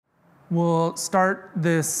we'll start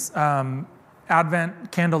this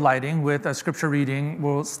Advent candle lighting with a scripture reading.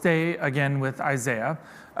 We'll stay again with Isaiah.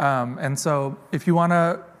 And so if you want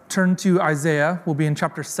to turn to Isaiah, we'll be in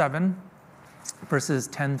chapter 7, verses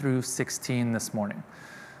 10 through 16 this morning.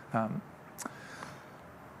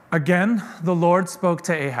 Again, the Lord spoke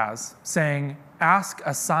to Ahaz, saying, "Ask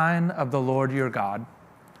a sign of the Lord your God.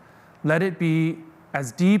 Let it be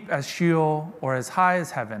as deep as Sheol or as high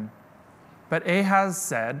as heaven." But Ahaz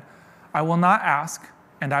said, "I will not ask,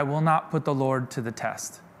 and I will not put the Lord to the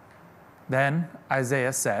test." Then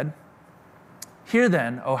Isaiah said, "Hear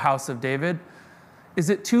then, O house of David, is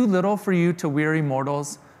it too little for you to weary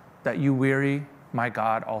mortals, that you weary my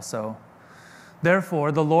God also?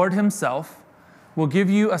 Therefore, the Lord himself will give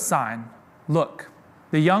you a sign. Look,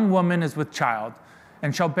 the young woman is with child,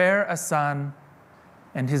 and shall bear a son,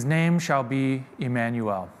 and his name shall be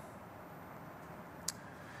Emmanuel.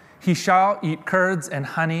 He shall eat curds and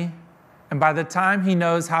honey, and by the time he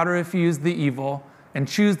knows how to refuse the evil and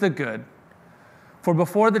choose the good. For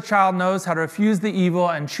before the child knows how to refuse the evil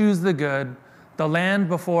and choose the good, the land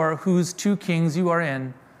before whose 2 kings you are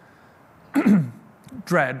in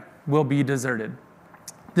dread will be deserted."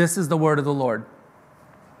 This is the word of the Lord.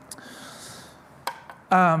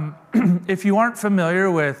 If you aren't familiar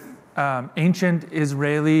with ancient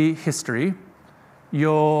Israeli history,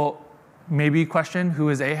 you'll maybe question, who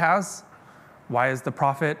is Ahaz? Why is the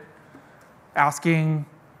prophet asking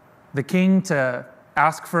the king to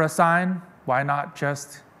ask for a sign? Why not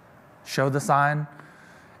just show the sign?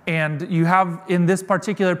 And you have in this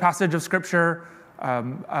particular passage of scripture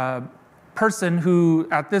a person who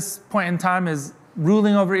at this point in time is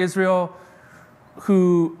ruling over Israel,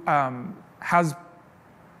 who has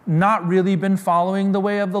not really been following the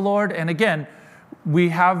way of the Lord. And again, we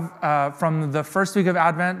have from the first week of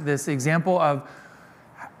Advent this example of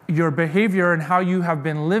your behavior and how you have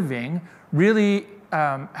been living really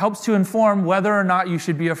helps to inform whether or not you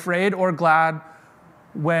should be afraid or glad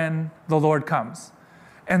when the Lord comes.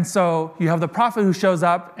 And so you have the prophet who shows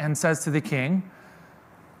up and says to the king,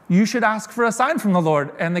 "You should ask for a sign from the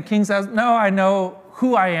Lord." And the king says, "No, I know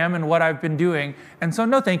who I am and what I've been doing. And so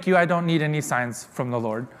no, thank you. I don't need any signs from the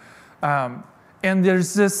Lord." And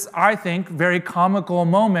there's this, I think, very comical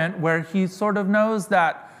moment where he sort of knows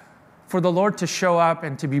that for the Lord to show up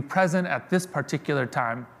and to be present at this particular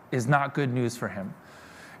time is not good news for him.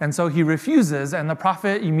 And so he refuses, and the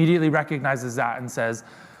prophet immediately recognizes that and says,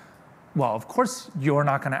 "Well, of course you're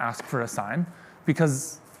not going to ask for a sign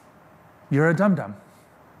because you're a dum-dum.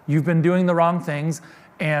 You've been doing the wrong things,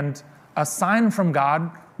 and a sign from God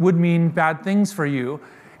would mean bad things for you."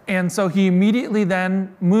 And so he immediately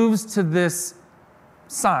then moves to this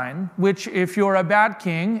sign, which if you're a bad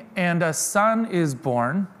king and a son is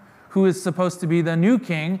born, who is supposed to be the new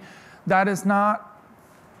king, that is not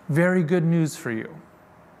very good news for you.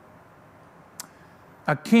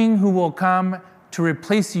 A king who will come to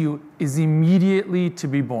replace you is immediately to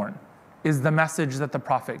be born, is the message that the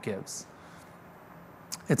prophet gives.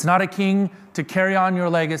 It's not a king to carry on your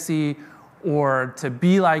legacy or to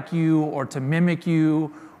be like you or to mimic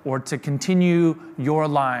you or to continue your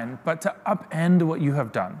line, but to upend what you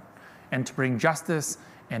have done and to bring justice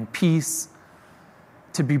and peace,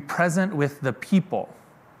 to be present with the people.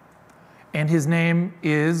 And his name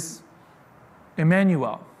is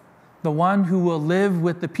Emmanuel, the one who will live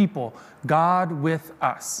with the people, God with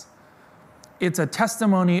us. It's a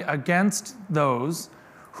testimony against those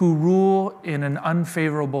who rule in an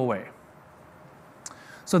unfavorable way.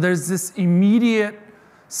 So there's this immediate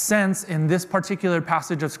sense in this particular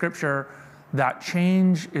passage of scripture that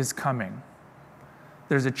change is coming.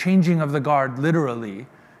 There's a changing of the guard, literally,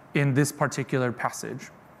 in this particular passage.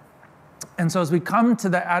 And so as we come to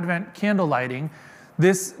the Advent candle lighting,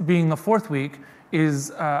 this being the 4th week,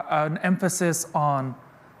 is an emphasis on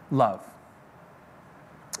love.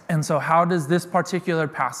 And so how does this particular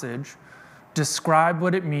passage describe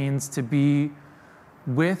what it means to be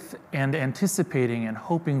with and anticipating and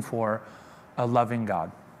hoping for a loving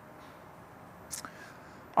God?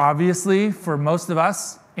 Obviously, for most of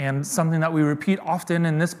us, and something that we repeat often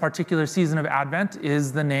in this particular season of Advent,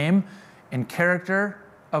 is the name and character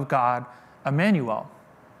of God, Emmanuel,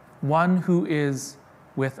 one who is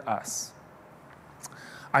with us.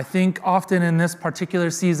 I think often in this particular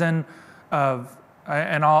season of,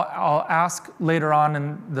 and I'll ask later on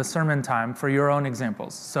in the sermon time for your own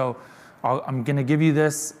examples. So I'm going to give you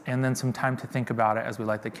this and then some time to think about it as we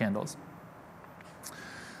light the candles.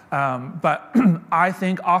 But I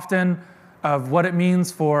think often of what it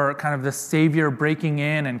means for kind of the Savior breaking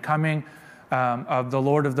in and coming of the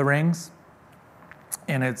Lord of the Rings.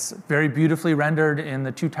 And it's very beautifully rendered in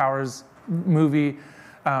the Two Towers movie.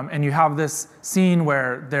 And you have this scene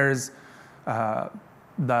where there's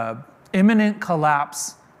the imminent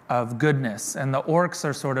collapse of goodness, and the orcs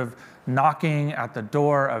are sort of knocking at the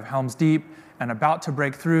door of Helm's Deep and about to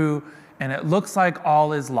break through, and it looks like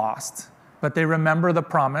all is lost. But they remember the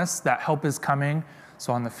promise that help is coming.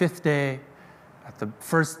 So on the 5th day, at the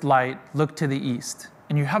first light, look to the east.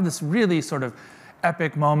 And you have this really sort of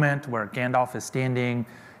epic moment where Gandalf is standing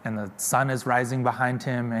and the sun is rising behind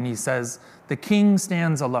him, and he says, "The king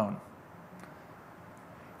stands alone."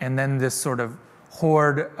 And then this sort of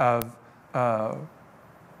horde of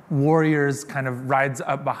warriors kind of rides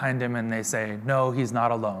up behind him, and they say, "No, he's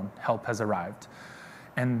not alone. Help has arrived."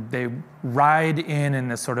 And they ride in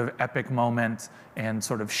this sort of epic moment and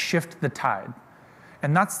sort of shift the tide.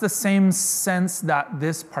 And that's the same sense that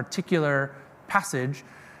this particular passage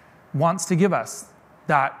wants to give us,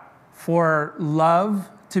 that for love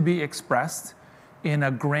to be expressed in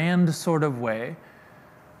a grand sort of way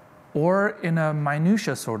or in a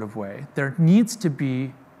minutia sort of way, there needs to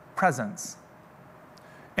be presence.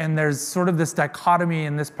 And there's sort of this dichotomy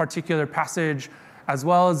in this particular passage, as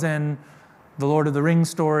well as in the Lord of the Rings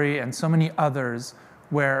story and so many others,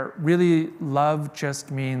 where really love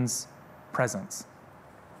just means presence.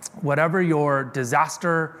 Whatever your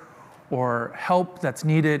disaster or help that's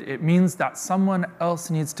needed, it means that someone else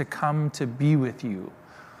needs to come to be with you.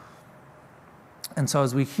 And so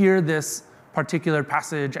as we hear this particular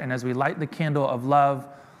passage and as we light the candle of love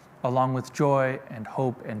along with joy and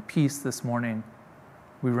hope and peace this morning,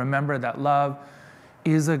 we remember that love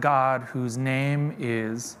is a God whose name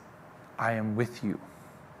is I am with you.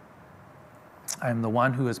 I am the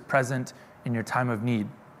one who is present in your time of need.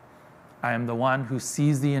 I am the one who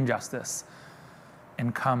sees the injustice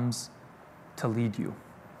and comes to lead you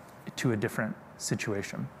to a different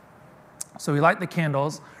situation. So we light the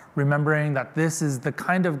candles, remembering that this is the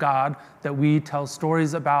kind of God that we tell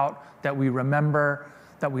stories about, that we remember,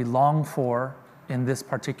 that we long for in this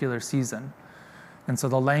particular season. And so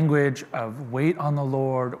the language of wait on the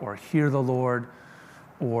Lord or hear the Lord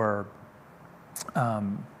or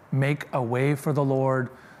make a way for the Lord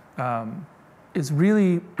is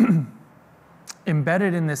really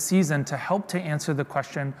embedded in this season to help to answer the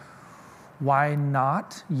question, why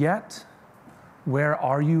not yet? Where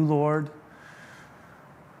are you, Lord?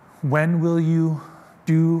 When will you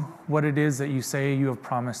do what it is that you say you have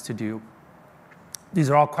promised to do? These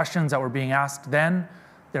are all questions that were being asked then.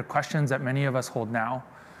 They're questions that many of us hold now.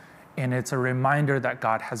 And it's a reminder that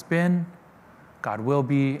God has been, God will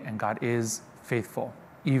be, and God is faithful,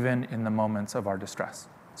 even in the moments of our distress.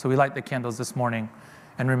 So we light the candles this morning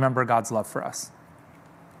and remember God's love for us.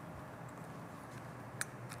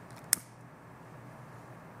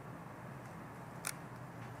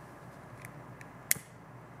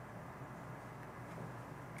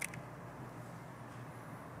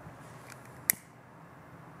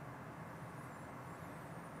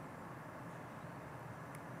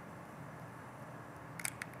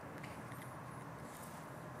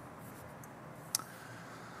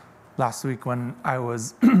 Last week when I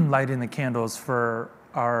was lighting the candles for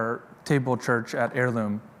our table church at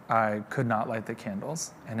Heirloom, I could not light the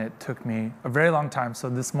candles, and it took me a very long time. So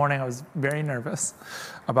this morning I was very nervous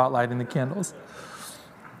about lighting the candles.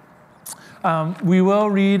 We will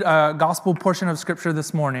read a gospel portion of scripture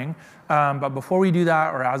this morning, but before we do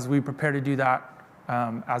that, or as we prepare to do that,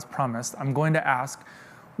 as promised, I'm going to ask,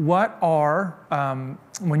 what are,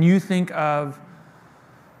 when you think of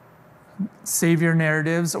Savior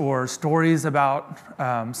narratives or stories about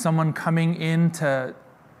someone coming in to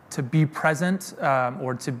be present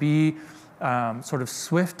or to be sort of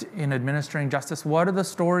swift in administering justice, what are the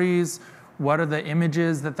stories? What are the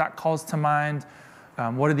images that calls to mind?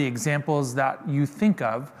 What are the examples that you think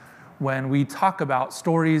of when we talk about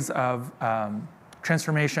stories of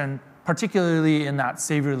transformation, particularly in that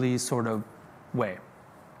saviorly sort of way?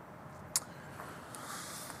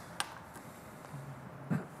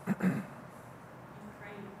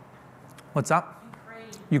 What's up?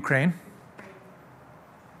 Ukraine.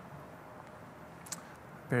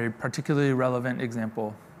 Very particularly relevant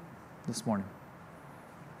example this morning.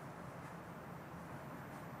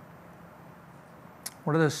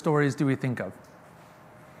 What other stories do we think of?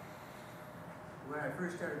 When I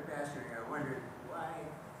first started pastoring, I wondered, why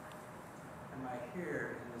am I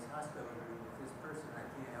here in this hospital room with this person I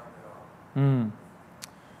can't help at all? And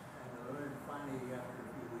the Lord finally, after a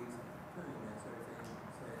few weeks of doing that sort of thing,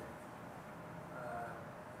 said,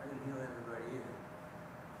 I can heal everybody in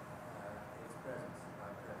His presence, my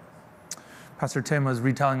presence. Pastor Tim was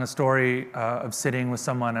retelling a story of sitting with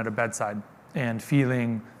someone at a bedside and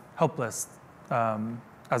feeling helpless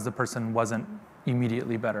as the person wasn't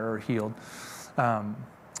immediately better or healed.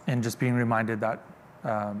 and just being reminded that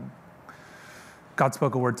God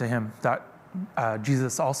spoke a word to him, that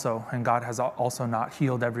Jesus also, and God has also not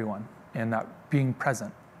healed everyone, and that being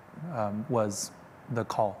present was the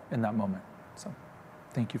call in that moment. So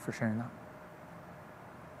thank you for sharing that.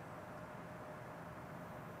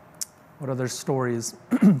 What other stories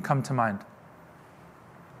come to mind?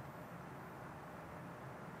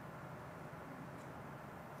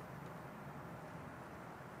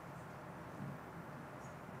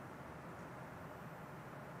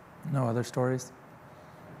 No other stories?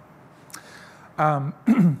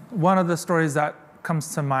 One of the stories that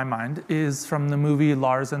comes to my mind is from the movie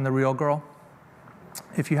Lars and the Real Girl.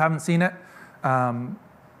 If you haven't seen it, I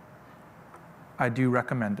do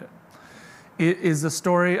recommend it. It is the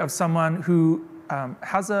story of someone who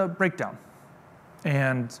has a breakdown,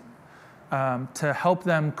 and to help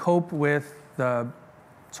them cope with the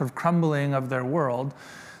sort of crumbling of their world,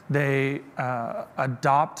 they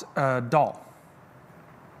adopt a doll.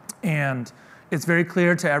 And it's very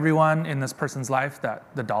clear to everyone in this person's life that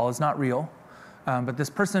the doll is not real, but this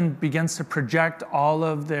person begins to project all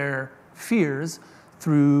of their fears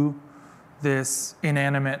through this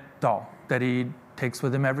inanimate doll that he takes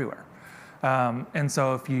with him everywhere. And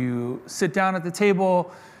so if you sit down at the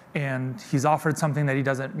table and he's offered something that he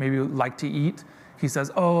doesn't maybe like to eat, he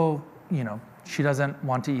says, oh, she doesn't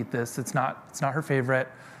want to eat this. It's not her favorite.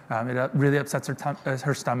 It really upsets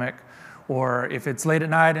her stomach. Or if it's late at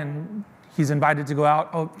night and he's invited to go out,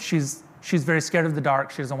 oh, she's very scared of the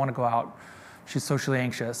dark. She doesn't want to go out. She's socially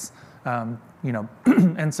anxious.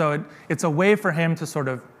 And so it's a way for him to sort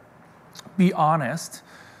of be honest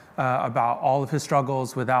about all of his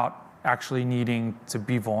struggles without actually needing to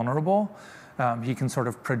be vulnerable. He can sort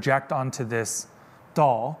of project onto this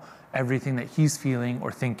doll everything that he's feeling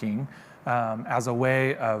or thinking as a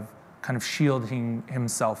way of kind of shielding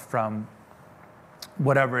himself from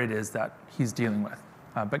whatever it is that he's dealing with,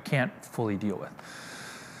 but can't fully deal with.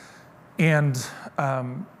 And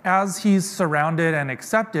as he's surrounded and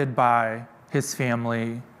accepted by his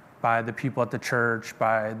family, by the people at the church,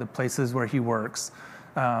 by the places where he works,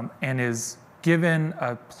 and is given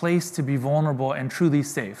a place to be vulnerable and truly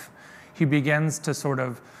safe, he begins to sort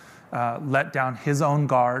of let down his own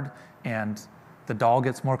guard, and the doll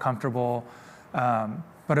gets more comfortable.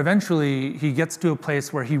 But eventually, he gets to a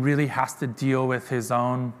place where he really has to deal with his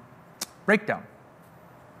own breakdown.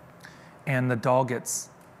 And the doll gets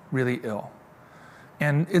really ill.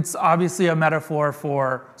 And it's obviously a metaphor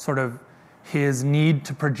for sort of his need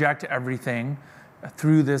to project everything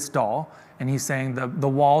through this doll. And he's saying the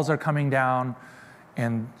walls are coming down,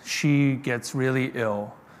 and she gets really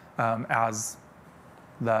ill as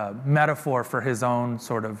the metaphor for his own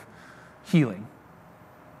sort of healing.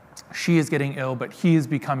 She is getting ill, but he is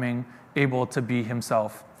becoming able to be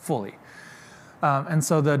himself fully. And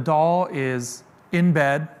so the doll is in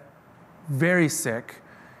bed, very sick,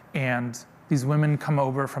 and these women come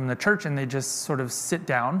over from the church and they just sort of sit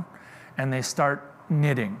down and they start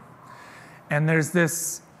knitting. And there's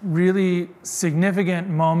this really significant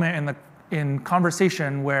moment in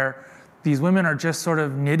conversation where these women are just sort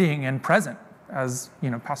of knitting and present, as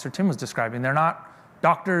Pastor Tim was describing. They're not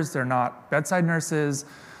doctors, they're not bedside nurses,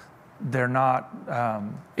 they're not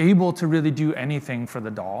able to really do anything for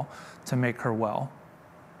the doll to make her well.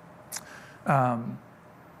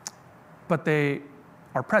 But they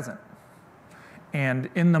are present. And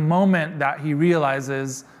in the moment that he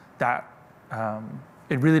realizes that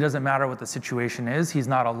it really doesn't matter what the situation is, he's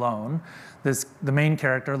not alone, the main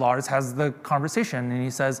character, Lars, has the conversation, and he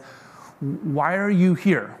says, why are you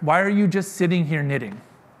here? Why are you just sitting here knitting?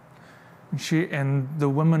 And the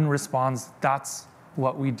woman responds, that's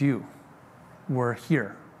what we do. We're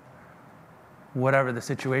here. Whatever the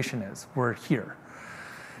situation is, we're here.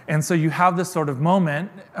 And so you have this sort of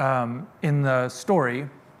moment in the story,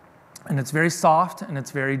 and it's very soft and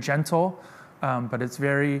it's very gentle, but it's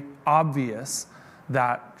very obvious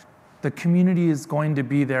that the community is going to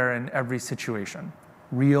be there in every situation,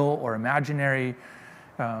 real or imaginary,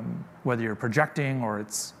 whether you're projecting or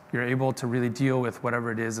you're able to really deal with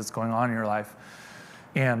whatever it is that's going on in your life.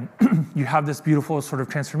 And you have this beautiful sort of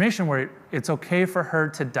transformation where it's okay for her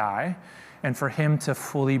to die and for him to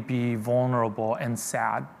fully be vulnerable and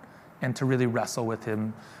sad and to really wrestle with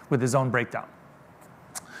his own breakdown.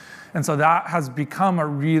 And so that has become a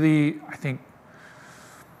really, I think,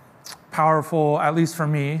 powerful, at least for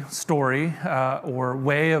me, story or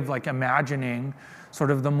way of like imagining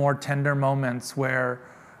sort of the more tender moments where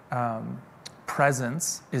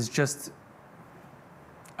presence is just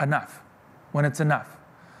enough, when it's enough.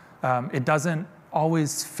 It doesn't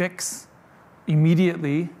always fix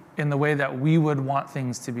immediately in the way that we would want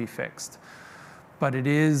things to be fixed. but it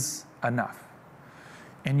is enough.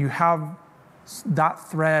 And you have that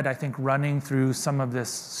thread, I think, running through some of this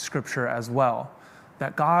scripture as well,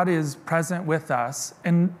 that God is present with us.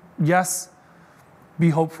 And yes,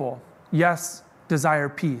 be hopeful. Yes, desire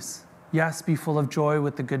peace. Yes, be full of joy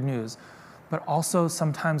with the good news. But also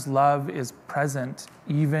sometimes love is present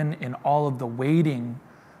even in all of the waiting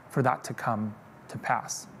for that to come to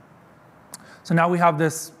pass. So now we have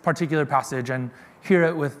this particular passage, and hear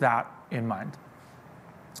it with that in mind.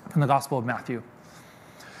 From the Gospel of Matthew.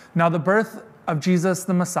 Now the birth of Jesus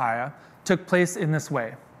the Messiah took place in this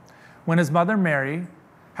way. When his mother Mary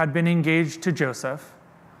had been engaged to Joseph,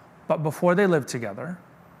 but before they lived together,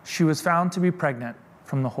 she was found to be pregnant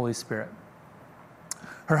from the Holy Spirit.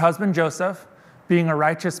 Her husband Joseph, being a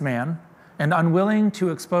righteous man and unwilling to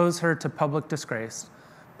expose her to public disgrace,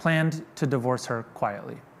 planned to divorce her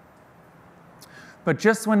quietly. But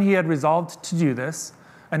just when he had resolved to do this,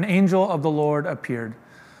 an angel of the Lord appeared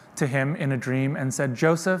to him in a dream and said,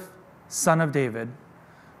 Joseph, son of David,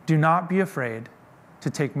 do not be afraid to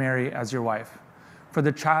take Mary as your wife, for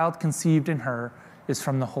the child conceived in her is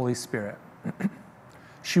from the Holy Spirit.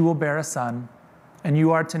 She will bear a son, and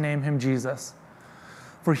you are to name him Jesus,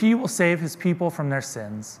 for he will save his people from their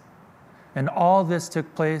sins. And all this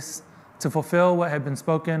took place to fulfill what had been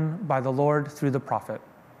spoken by the Lord through the prophet.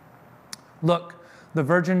 Look, the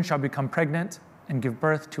virgin shall become pregnant and give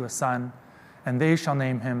birth to a son, and they shall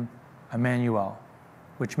name him Emmanuel,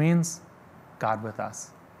 which means God with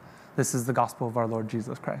us. This is the gospel of our Lord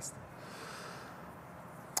Jesus Christ.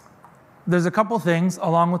 There's a couple things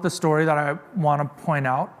along with the story that I want to point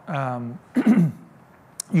out.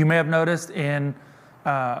 You may have noticed in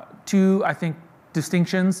two, I think,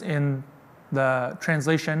 distinctions in the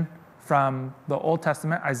translation from the Old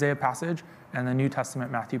Testament Isaiah passage and the New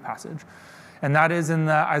Testament Matthew passage. And that is, in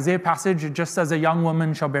the Isaiah passage, it just says a young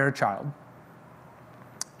woman shall bear a child.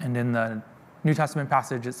 And in the New Testament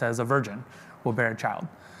passage, it says a virgin will bear a child.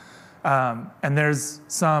 And there's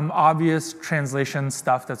some obvious translation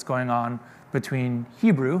stuff that's going on between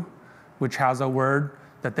Hebrew, which has a word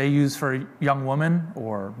that they use for young woman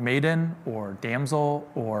or maiden or damsel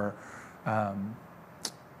or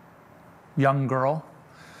young girl.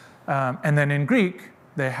 And then in Greek,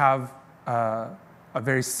 they have a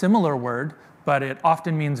very similar word, but it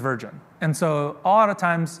often means virgin. And so a lot of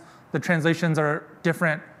times the translations are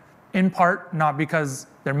different in part, not because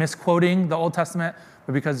they're misquoting the Old Testament,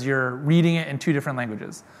 but because you're reading it in two different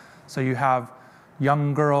languages. So you have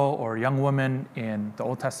young girl or young woman in the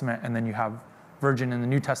Old Testament, and then you have virgin in the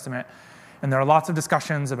New Testament. And there are lots of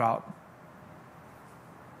discussions about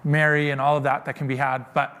Mary and all of that can be had,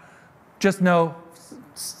 but just know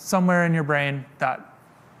somewhere in your brain that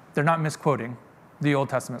they're not misquoting the Old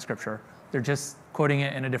Testament scripture. They're just quoting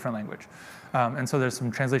it in a different language. And so there's some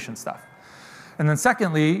translation stuff. And then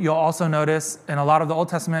secondly, you'll also notice in a lot of the Old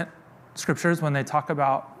Testament scriptures, when they talk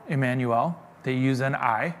about Emmanuel, they use an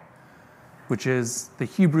I, which is the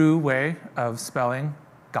Hebrew way of spelling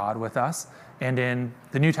God with us. And in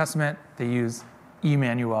the New Testament, they use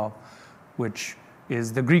Emmanuel, which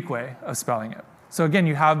is the Greek way of spelling it. So again,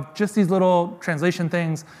 you have just these little translation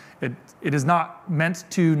things. It is not meant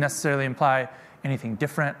to necessarily imply anything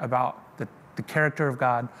different about the character of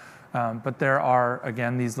God, but there are,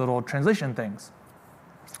 again, these little translation things.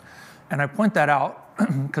 And I point that out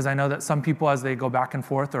because I know that some people, as they go back and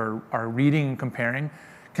forth or are reading and comparing,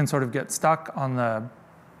 can sort of get stuck on the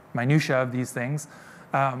minutia of these things.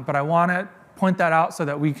 But I want to point that out so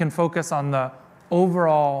that we can focus on the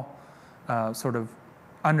overall sort of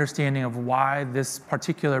understanding of why this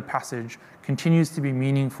particular passage continues to be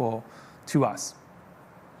meaningful to us.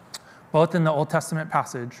 Both in the Old Testament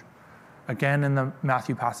passage, again in the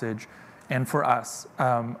Matthew passage, and for us.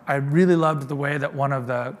 I really loved the way that one of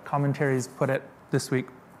the commentaries put it this week.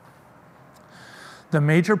 The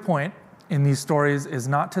major point in these stories is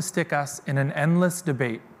not to stick us in an endless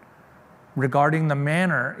debate regarding the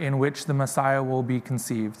manner in which the Messiah will be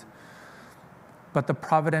conceived, but the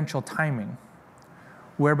providential timing,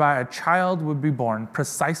 whereby a child would be born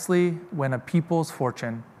precisely when a people's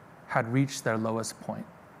fortune had reached their lowest point.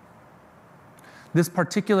 This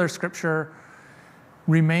particular scripture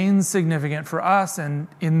remains significant for us and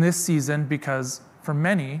in this season because for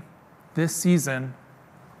many, this season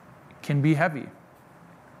can be heavy.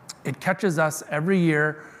 It catches us every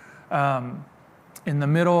year in the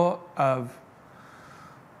middle of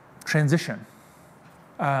transition.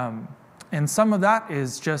 And some of that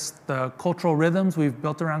is just the cultural rhythms we've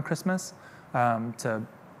built around Christmas to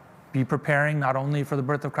be preparing not only for the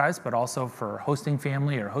birth of Christ, but also for hosting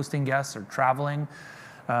family or hosting guests or traveling.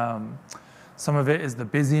 Some of it is the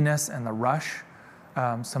busyness and the rush.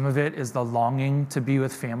 Some of it is the longing to be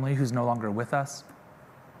with family who's no longer with us.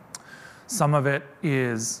 Some of it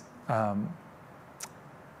is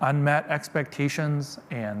unmet expectations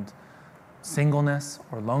and singleness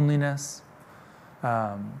or loneliness.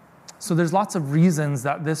 So there's lots of reasons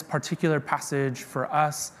that this particular passage for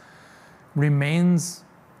us remains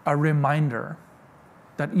a reminder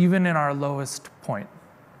that even in our lowest point,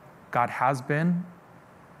 God has been,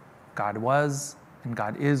 God was, and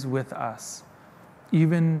God is with us.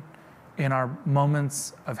 Even in our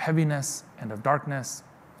moments of heaviness and of darkness,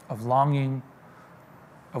 of longing,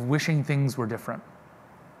 of wishing things were different.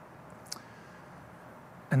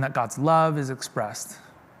 And that God's love is expressed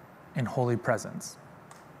in holy presence.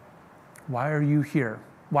 Why are you here?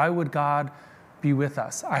 Why would God be with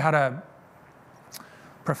us? I had a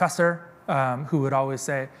professor who would always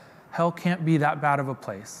say, hell can't be that bad of a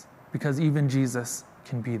place because even Jesus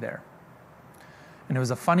can be there. And it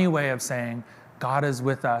was a funny way of saying, God is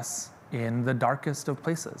with us in the darkest of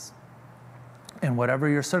places. And whatever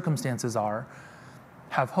your circumstances are,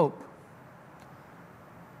 have hope.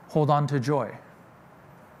 Hold on to joy.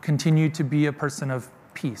 Continue to be a person of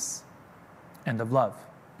peace and of love,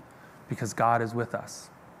 because God is with us.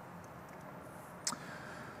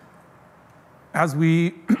 As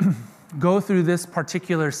we go through this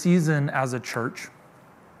particular season as a church,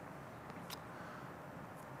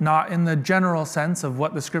 not in the general sense of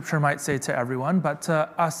what the scripture might say to everyone, but to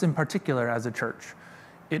us in particular as a church,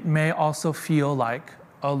 it may also feel like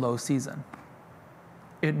a low season.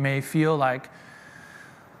 It may feel like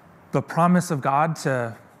the promise of God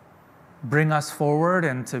to bring us forward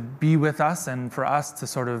and to be with us, and for us to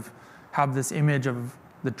sort of have this image of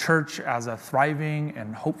the church as a thriving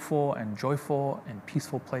and hopeful and joyful and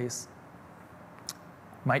peaceful place,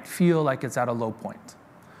 might feel like it's at a low point.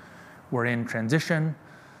 We're in transition,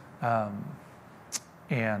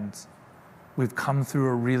 and we've come through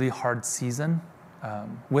a really hard season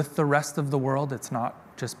with the rest of the world. It's not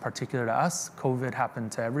just particular to us. COVID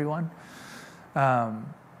happened to everyone.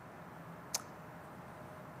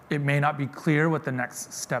 It may not be clear what the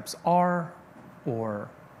next steps are,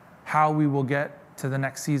 or how we will get to the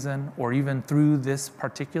next season, or even through this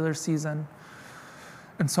particular season.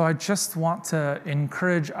 And so I just want to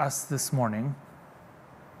encourage us this morning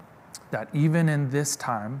that even in this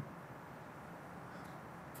time,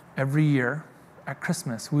 every year at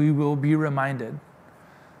Christmas, we will be reminded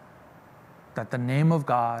that the name of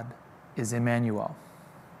God is Emmanuel,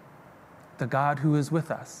 the God who is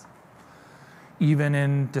with us, even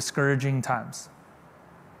in discouraging times,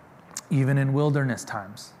 even in wilderness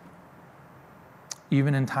times,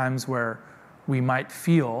 even in times where we might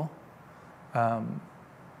feel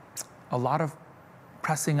a lot of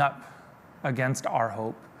pressing up against our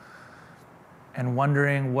hope and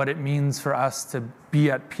wondering what it means for us to be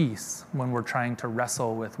at peace when we're trying to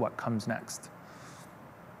wrestle with what comes next.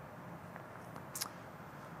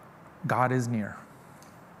 God is near.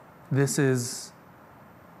 This is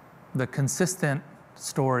the consistent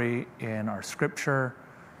story in our scripture,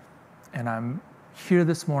 and I'm here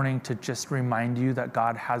this morning to just remind you that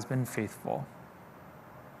God has been faithful.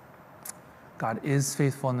 God is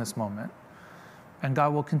faithful in this moment, and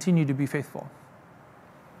God will continue to be faithful.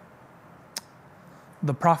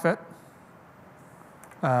 The prophet,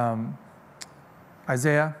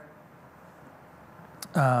 Isaiah,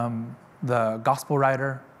 the gospel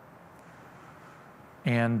writer,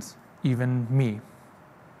 and even me,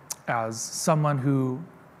 as someone who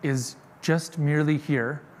is just merely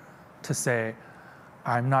here to say,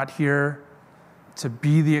 I'm not here to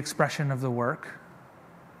be the expression of the work,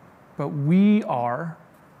 but we are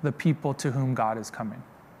the people to whom God is coming.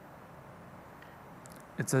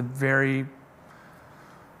 It's a very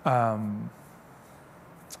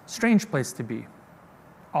strange place to be.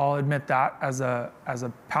 I'll admit that as a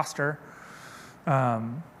pastor,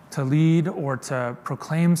 to lead or to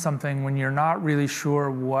proclaim something when you're not really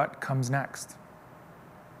sure what comes next.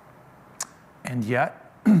 And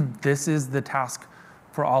yet, this is the task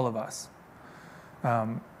for all of us.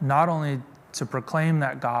 Not only to proclaim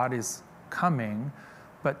that God is coming,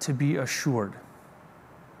 but to be assured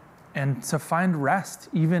and to find rest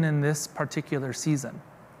even in this particular season.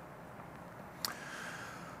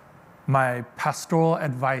 My pastoral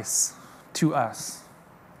advice to us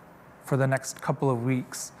for the next couple of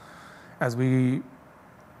weeks, as we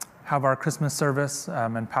have our Christmas service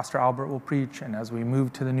and Pastor Albert will preach, and as we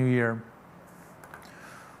move to the new year,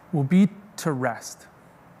 will be to rest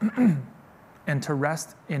and to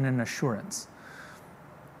rest in an assurance.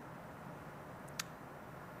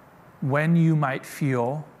 When you might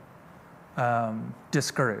feel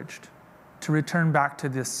discouraged, to return back to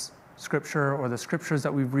this scripture or the scriptures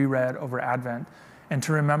that we've reread over Advent And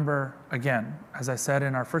to remember, again, as I said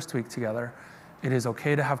in our first week together, it is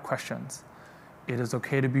okay to have questions. It is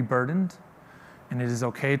okay to be burdened, and it is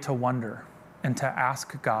okay to wonder and to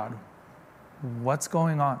ask God, what's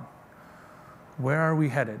going on? Where are we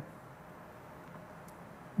headed?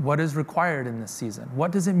 What is required in this season?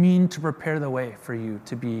 What does it mean to prepare the way for you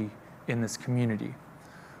to be in this community?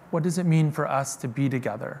 What does it mean for us to be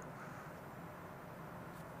together?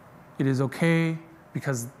 It is okay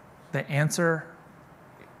because the answer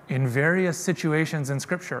in various situations in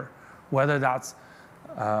Scripture, whether that's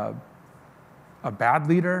a bad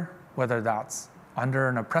leader, whether that's under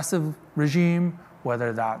an oppressive regime,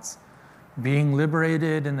 whether that's being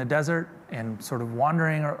liberated in the desert and sort of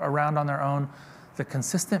wandering around on their own, the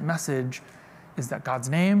consistent message is that God's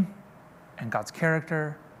name and God's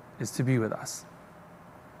character is to be with us.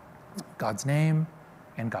 God's name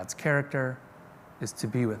and God's character is to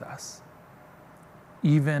be with us,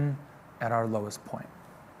 even at our lowest point.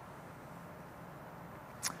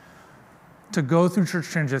 To go through church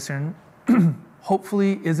transition,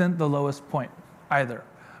 hopefully isn't the lowest point either.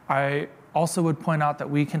 I also would point out that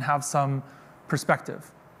we can have some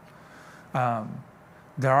perspective.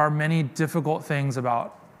 There are many difficult things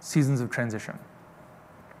about seasons of transition.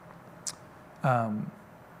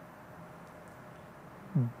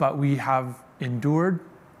 But we have endured,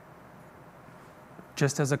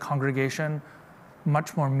 just as a congregation,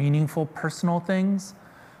 much more meaningful personal things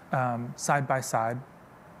side by side.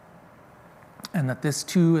 And that this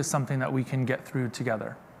too is something that we can get through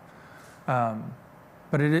together.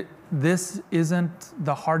 But this isn't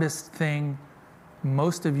the hardest thing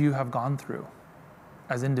most of you have gone through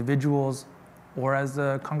as individuals or as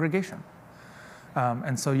a congregation.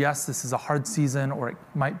 And so yes, this is a hard season, or it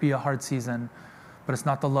might be a hard season, but it's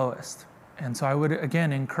not the lowest. And so I would,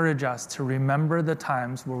 again, encourage us to remember the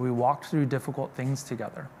times where we walked through difficult things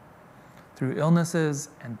together, through illnesses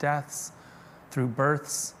and deaths, through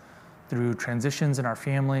births, through transitions in our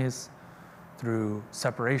families, through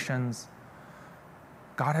separations.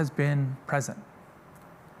 God has been present.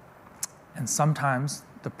 And sometimes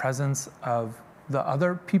the presence of the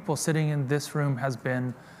other people sitting in this room has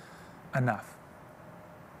been enough.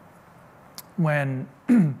 When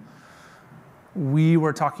we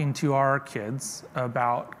were talking to our kids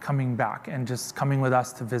about coming back and just coming with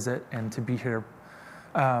us to visit and to be here,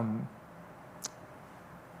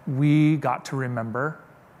 we got to remember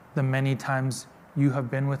the many times you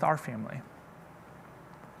have been with our family.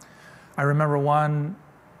 I remember one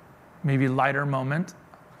maybe lighter moment.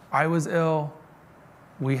 I was ill,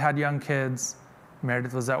 we had young kids,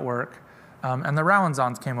 Meredith was at work, and the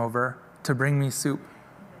Rowanzons came over to bring me soup.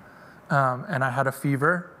 And I had a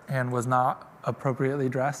fever and was not appropriately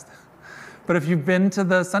dressed. But if you've been to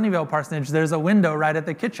the Sunnyvale parsonage, there's a window right at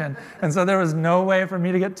the kitchen. And so there was no way for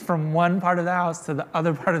me to get from one part of the house to the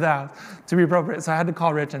other part of the house to be appropriate. So I had to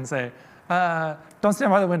call Rich and say, don't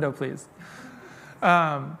stand by the window, please.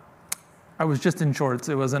 I was just in shorts.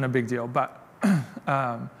 It wasn't a big deal. But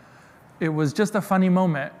it was just a funny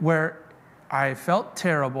moment where I felt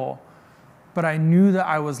terrible, but I knew that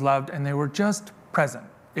I was loved and they were just present.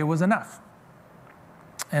 It was enough.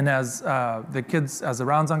 And as the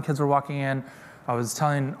Rowanzon kids were walking in, I was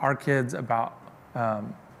telling our kids about,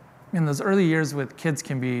 in those early years with kids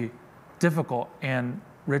can be difficult, and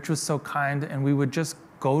Rich was so kind, and we would just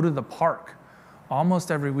go to the park almost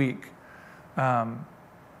every week.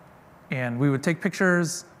 And we would take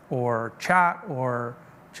pictures or chat or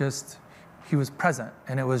just, he was present,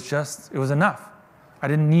 and it was enough. I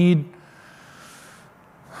didn't need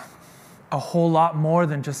a whole lot more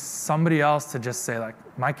than just somebody else to just say, like,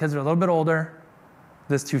 my kids are a little bit older,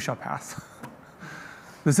 this too shall pass.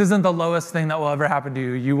 This isn't the lowest thing that will ever happen to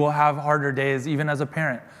you. You will have harder days, even as a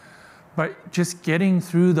parent. But just getting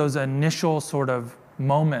through those initial sort of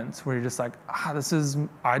moments where you're just like,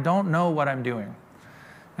 I don't know what I'm doing.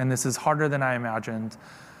 And this is harder than I imagined.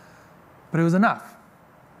 But it was enough.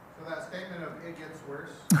 So that statement of it gets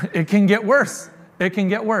worse? It can get worse. It can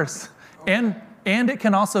get worse. Okay. And it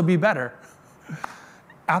can also be better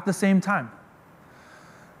at the same time.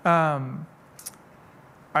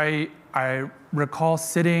 I recall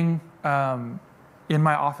sitting in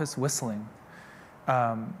my office whistling,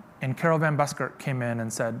 and Carol Van Buskirk came in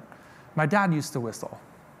and said, my dad used to whistle.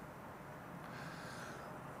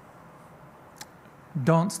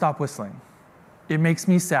 Don't stop whistling. It makes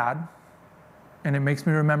me sad, and it makes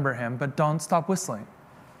me remember him, but don't stop whistling,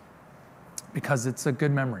 because it's a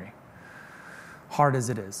good memory, hard as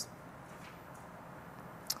it is.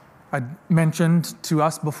 I mentioned to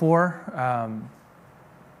us before,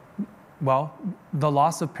 the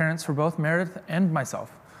loss of parents for both Meredith and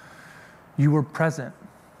myself. You were present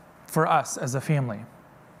for us as a family.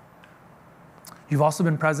 You've also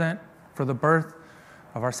been present for the birth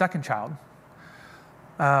of our second child.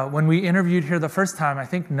 When we interviewed here the first time, I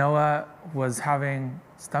think Noah was having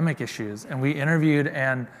stomach issues, and we interviewed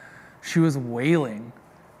and she was wailing.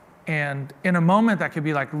 And in a moment that could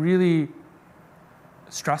be like really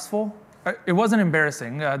stressful, it wasn't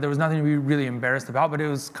embarrassing. There was nothing to be really embarrassed about, but it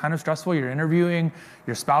was kind of stressful. You're interviewing,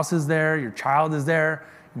 your spouse is there, your child is there,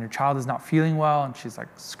 and your child is not feeling well, and she's like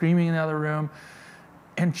screaming in the other room.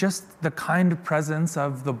 And just the kind presence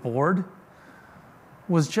of the board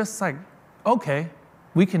was just like, okay,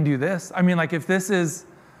 we can do this. I mean, like if this is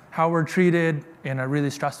how we're treated in a really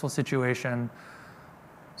stressful situation,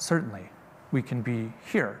 certainly we can be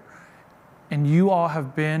here. And you all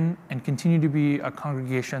have been and continue to be a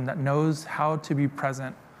congregation that knows how to be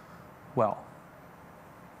present well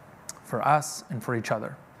for us and for each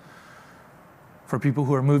other. For people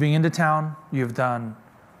who are moving into town, you've done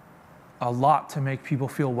a lot to make people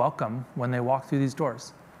feel welcome when they walk through these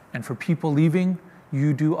doors. And for people leaving,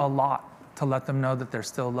 you do a lot to let them know that they're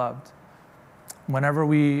still loved. Whenever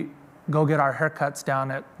we go get our haircuts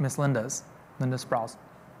down at Miss Linda Sprouse,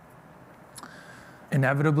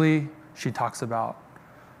 inevitably, she talks about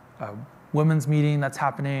a women's meeting that's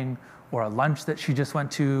happening, or a lunch that she just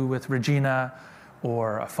went to with Regina,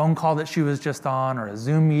 or a phone call that she was just on, or a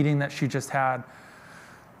Zoom meeting that she just had.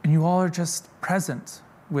 And you all are just present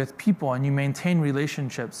with people, and you maintain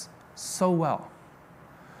relationships so well.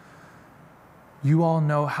 You all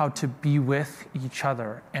know how to be with each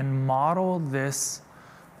other and model this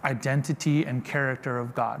identity and character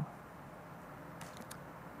of God.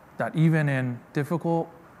 That even in difficult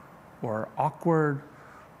or awkward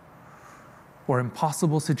or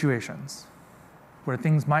impossible situations where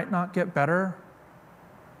things might not get better,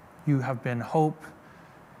 you have been hope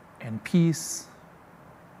and peace.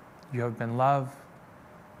 You have been love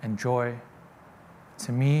and joy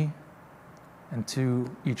to me and to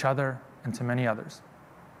each other and to many others.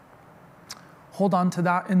 Hold on to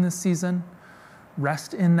that in this season.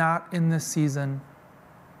 Rest in that in this season.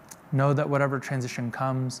 Know that whatever transition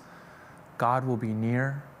comes, God will be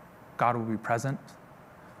near. God will be present.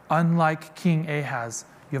 Unlike King Ahaz,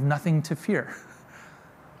 you have nothing to fear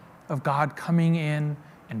of God coming in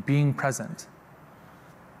and being present.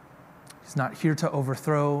 He's not here to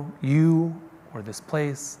overthrow you or this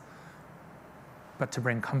place, but to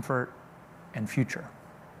bring comfort and future.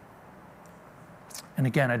 And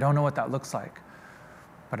again, I don't know what that looks like,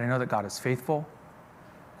 but I know that God is faithful,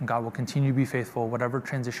 and God will continue to be faithful whatever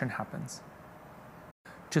transition happens.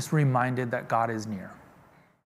 Just reminded that God is near.